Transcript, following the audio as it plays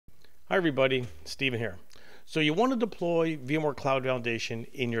Hi everybody, Stephen here. So you want to deploy VMware Cloud Foundation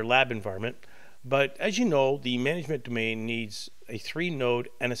in your lab environment, but as you know, the management domain needs a 3-node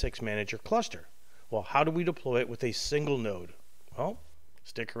NSX Manager cluster. Well, how do we deploy it with a single node? Well,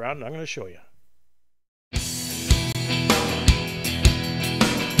 stick around and I'm going to show you.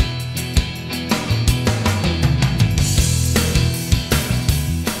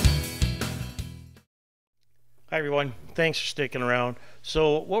 Hi everyone, thanks for sticking around.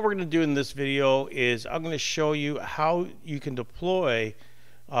 So what we're going to do in this video is I'm going to show you how you can deploy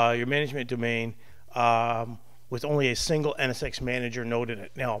your management domain with only a single NSX Manager node in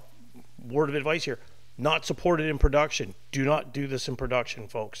it. Now, word of advice here, not supported in production. Do not do this in production,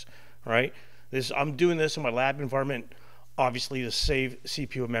 folks. All right? I'm doing this in my lab environment, obviously to save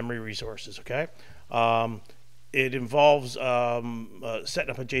CPU and memory resources, okay? It involves setting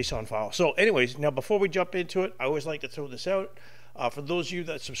up a JSON file. So anyways, now before we jump into it, I always like to throw this out. For those of you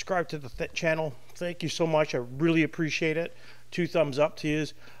that subscribe to the channel, thank you so much. I really appreciate it. 2 thumbs up to you.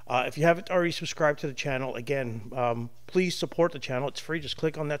 If you haven't already subscribed to the channel, again, please support the channel. It's free. Just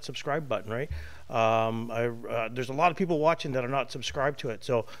click on that subscribe button, right? There's a lot of people watching that are not subscribed to it.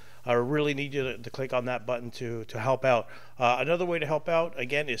 So I really need you to click on that button to help out. Another way to help out,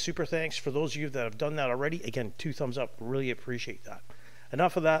 again, is super thanks for those of you that have done that already. Again, 2 thumbs up. Really appreciate that.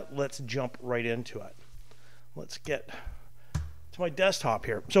 Enough of that. Let's jump right into it. Let's get to my desktop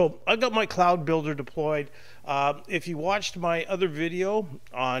here. So I've got my cloud builder deployed. If you watched my other video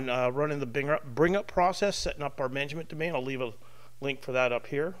on running the bring up process, setting up our management domain, I'll leave a link for that up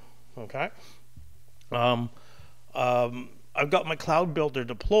here. Okay. I've got my cloud builder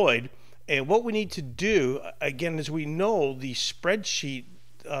deployed, and what we need to do, again, as we know, the spreadsheet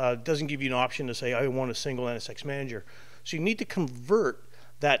doesn't give you an option to say I want a single NSX Manager. So you need to convert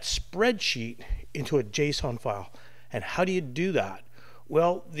that spreadsheet into a JSON file. And how do you do that?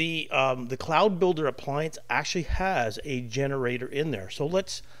 Well, the cloud builder appliance actually has a generator in there. So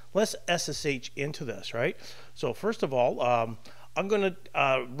let's SSH into this, right? So first of all, I'm going to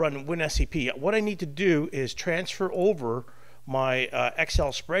run WinSCP. What I need to do is transfer over my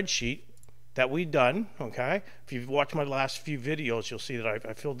Excel spreadsheet that we've done. Okay, if you've watched my last few videos, you'll see that I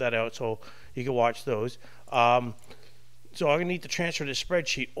filled that out, so you can watch those. So I'm going to need to transfer this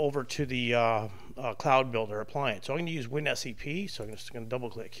spreadsheet over to the Cloud Builder appliance. So I'm going to use WinSCP. So I'm just going to double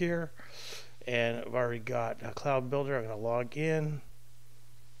click here, and I've already got a Cloud Builder. I'm going to log in.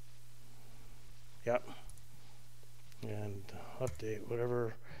 Yep. And update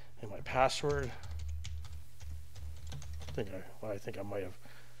whatever in my password. I think I might have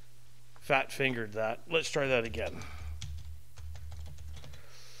fat fingered that. Let's try that again.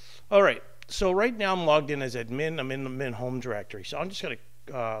 All right. So right now I'm logged in as admin. I'm in the min home directory. So I'm just going to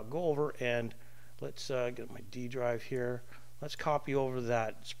go over and let's get my D drive here. Let's copy over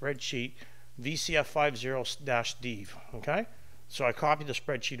that spreadsheet VCF 50-D. Okay. So I copied the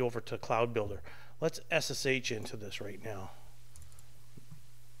spreadsheet over to Cloud Builder. Let's SSH into this right now.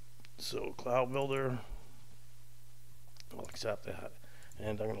 So Cloud Builder, I'll accept that.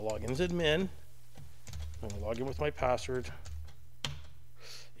 And I'm going to log in as admin. I'm going to log in with my password.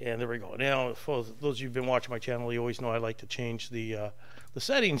 And there we go. Now, for those of you who've been watching my channel, you always know I like to change the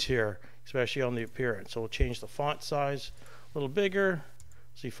settings here, especially on the appearance. So we'll change the font size a little bigger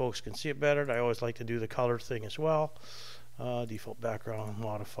so you folks can see it better. I always like to do the color thing as well. Default background,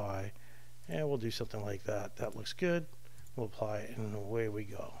 modify. And we'll do something like that. That looks good. We'll apply it and away we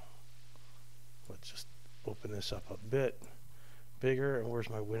go. Let's just open this up a bit bigger. And where's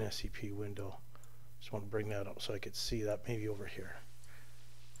my WinSCP window? Just want to bring that up so I could see that maybe over here.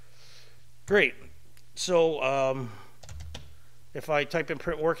 Great. So if I type in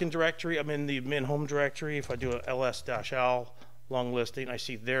print working directory, I'm in the min home directory. If I do a ls-l long listing, I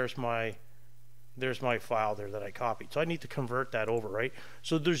see there's my file there that I copied. So I need to convert that over, right?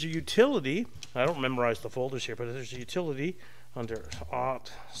 So there's a utility. I don't memorize the folders here, but there's a utility under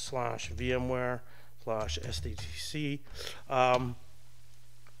opt/VMware/SDDC.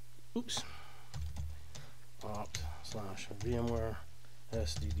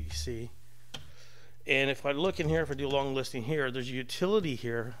 opt/VMware/SDDC. And if I look in here, if I do a long listing here, there's a utility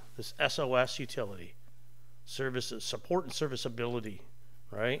here, this SOS utility, services, support and serviceability,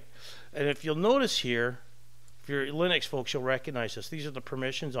 right? And if you'll notice here, if you're Linux folks, you'll recognize this. These are the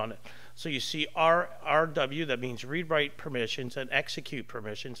permissions on it. So you see RW, that means read write permissions, and execute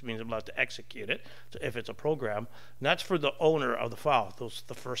permissions means I'm allowed to execute it if it's a program. And that's for the owner of the file.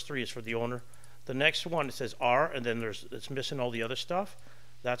 The first 3 is for the owner. The next one, it says R, and then it's missing all the other stuff.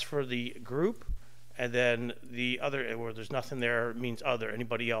 That's for the group. And then the other, where there's nothing there, means other,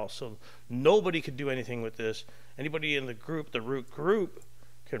 anybody else. So nobody could do anything with this. Anybody in the group, the root group,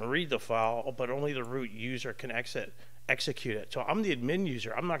 can read the file, but only the root user can execute it. So I'm the admin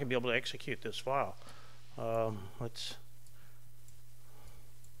user. I'm not going to be able to execute this file. Let's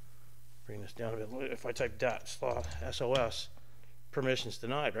bring this down a bit. If I type .sos, permissions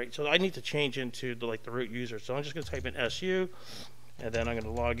denied, right? So I need to change into the root user. So I'm just going to type in su, and then I'm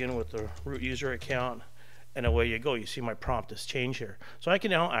going to log in with the root user account, and away you go. You see my prompt has changed here. So I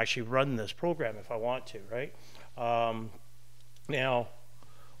can now actually run this program if I want to, right? Now,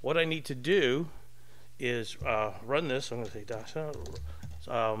 what I need to do is run this. I'm going to say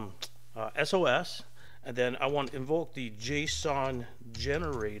SOS, and then I want to invoke the JSON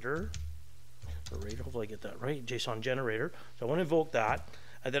generator. Hopefully I get that right. JSON generator. So I want to invoke that,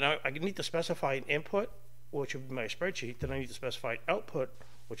 and then I need to specify an input, which would be my spreadsheet. Then I need to specify an output,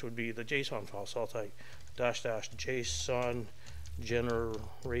 which would be the JSON file. So I'll type --JSON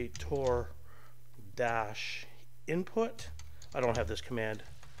generator -input. I don't have this command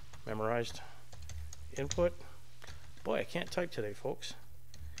memorized. Input. Boy, I can't type today, folks.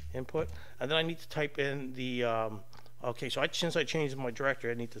 Input, and then I need to type in the okay, so since I changed my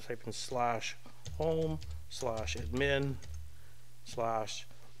directory, I need to type in /home/admin/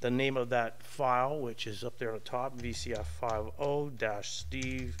 the name of that file, which is up there at the top,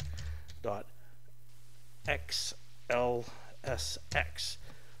 VCF50-Steve.xlsx.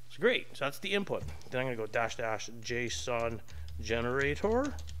 So great, so that's the input. Then I'm going to go --JSON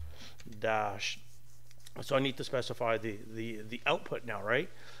generator so I need to specify the output now, right?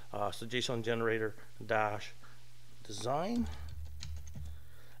 So JSON generator -design,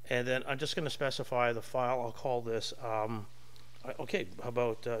 and then I'm just going to specify the file. I'll call this okay, how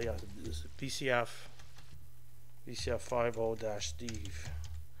about yeah, this VCF50-Steve,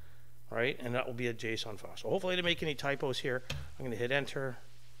 right? And that will be a JSON file. So hopefully I didn't make any typos here. I'm going to hit enter.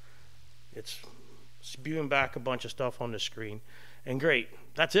 It's spewing back a bunch of stuff on the screen, and great,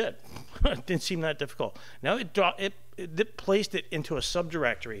 that's it. It didn't seem that difficult. Now it placed it into a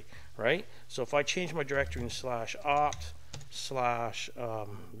subdirectory, right? So if I change my directory in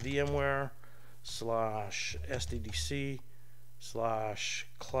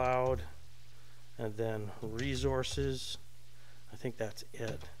 /opt/vmware/sddc/cloud, and then resources, I think that's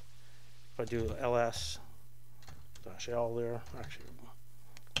it. If I do ls-l there, actually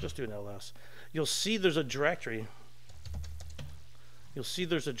just do an ls, you'll see there's a directory. You'll see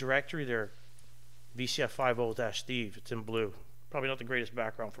there's a directory there, VCF50-Steve. It's in blue. Probably not the greatest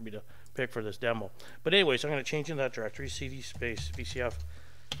background for me to pick for this demo. But anyway, so I'm going to change in that directory, cd space VCF.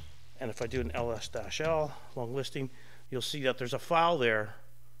 And if I do an ls-l, long listing, you'll see that there's a file there,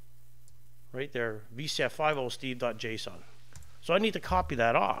 right there, VCF50-Steve.json. So I need to copy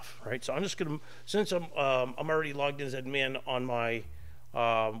that off, right? So I'm just going to, since I'm already logged in as admin on my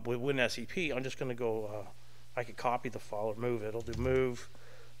with WinSCP, I'm just going to go. I could copy the file or move it. I'll do move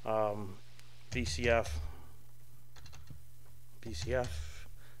VCF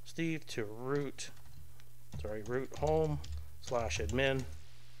Steve to root home/admin.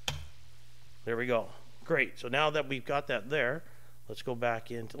 There we go. Great. So now that we've got that there, let's go back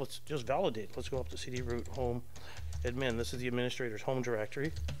into, let's just validate. Let's go up to cd root home admin. This is the administrator's home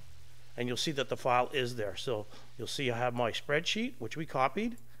directory, and you'll see that the file is there. So you'll see I have my spreadsheet, which we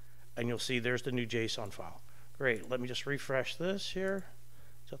copied, and you'll see there's the new JSON file. Great. Let me just refresh this here.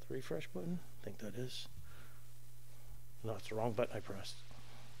 Is that the refresh button? I think that is. No, it's the wrong button I pressed.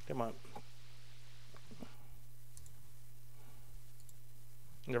 Come on.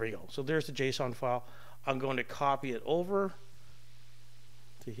 There we go. So there's the JSON file. I'm going to copy it over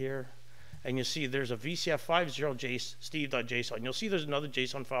to here, and you see there's a VCF50-Steve.json. You'll see there's another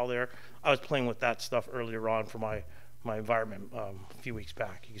JSON file there. I was playing with that stuff earlier on for my environment a few weeks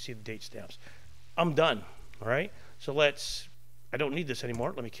back. You can see the date stamps. I'm done. All right. So I don't need this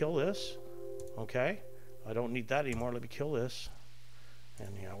anymore. Let me kill this. Okay. I don't need that anymore. Let me kill this.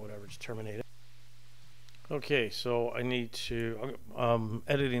 And yeah, whatever, just terminate it. Okay, so I need to,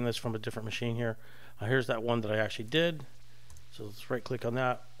 editing this from a different machine here. Here's that one that I actually did. So let's right click on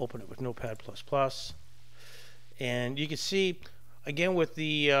that, open it with Notepad++. And you can see, again, with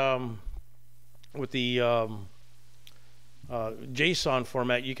the JSON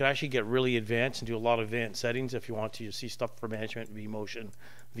format, you can actually get really advanced and do a lot of advanced settings if you want to. You see stuff for management, vMotion,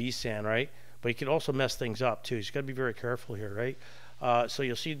 vSAN, right? But you can also mess things up too. So you got to be very careful here, right? So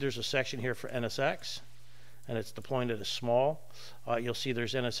you'll see there's a section here for NSX, and it's deploying it as small. You'll see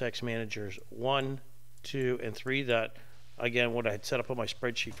there's NSX managers 1, 2, and 3. That, again, what I had set up on my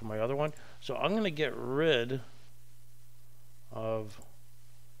spreadsheet for my other one. So I'm going to get rid of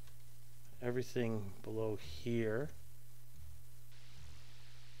everything below here.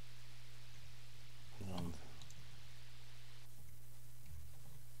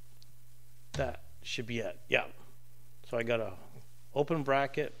 That should be it. Yeah. So I got a open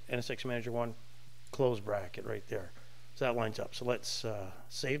bracket, NSX Manager 1, close bracket right there. So that lines up. So let's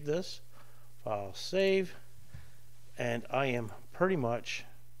save this. File save. And I am pretty much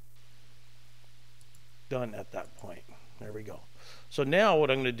done at that point. There we go. So now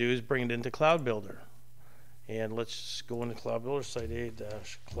what I'm going to do is bring it into Cloud Builder. And let's go into Cloud Builder, site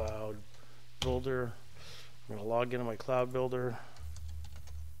A-Cloud Builder. I'm going to log into my Cloud Builder.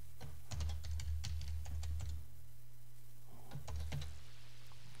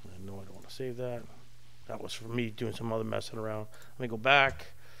 No, I don't want to save that. That was for me doing some other messing around. Let me go back.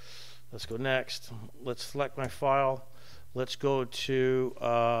 Let's go next. Let's select my file. Let's go to,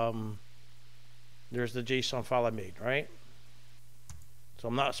 there's the JSON file I made, right? So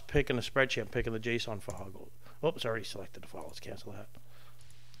I'm not picking the spreadsheet, I'm picking the JSON file. Oops, I already selected the file. Let's cancel that.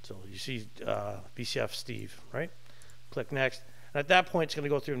 So you see VCF Steve, right? Click next. And at that point, it's going to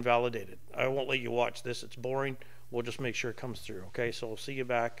go through and validate it. I won't let you watch this. It's boring. We'll just make sure it comes through. Okay, so we'll see you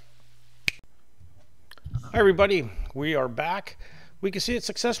back. Hi, everybody. We are back. We can see it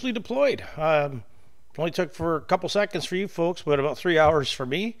successfully deployed. Only took for a couple seconds for you folks, but about 3 hours for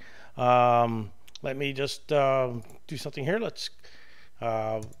me. Let me just do something here. Let's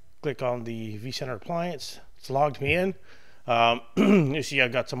click on the vCenter appliance. It's logged me in. You see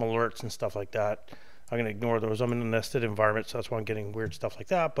I've got some alerts and stuff like that. I'm going to ignore those. I'm in a nested environment, so that's why I'm getting weird stuff like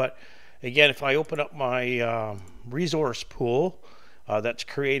that. But again, if I open up my resource pool that's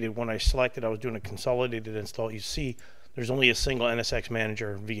created when I selected, I was doing a consolidated install. You see there's only a single NSX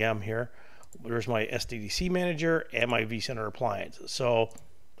Manager VM here. There's my SDDC Manager and my vCenter appliance. So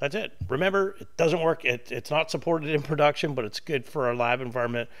that's it. Remember, it doesn't work. It's not supported in production, but it's good for a lab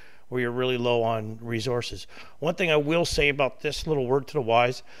environment where you're really low on resources. One thing I will say about this little word to the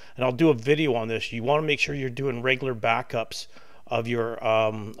wise, and I'll do a video on this, you want to make sure you're doing regular backups of your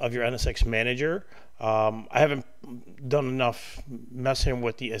NSX Manager. I haven't done enough messing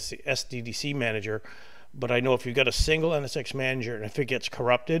with the SDDC Manager, but I know if you've got a single NSX Manager and if it gets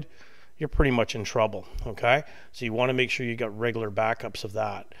corrupted, you're pretty much in trouble, okay? So you want to make sure you got regular backups of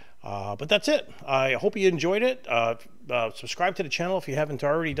that. But that's it. I hope you enjoyed it. Subscribe to the channel if you haven't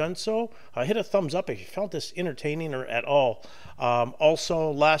already done so. Hit a thumbs up if you found this entertaining or at all.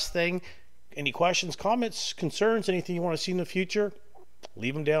 Also, last thing, any questions, comments, concerns, anything you want to see in the future,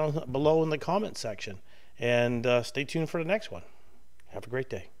 leave them down below in the comment section. And stay tuned for the next one. Have a great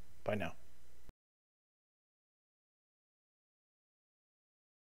day. Bye now.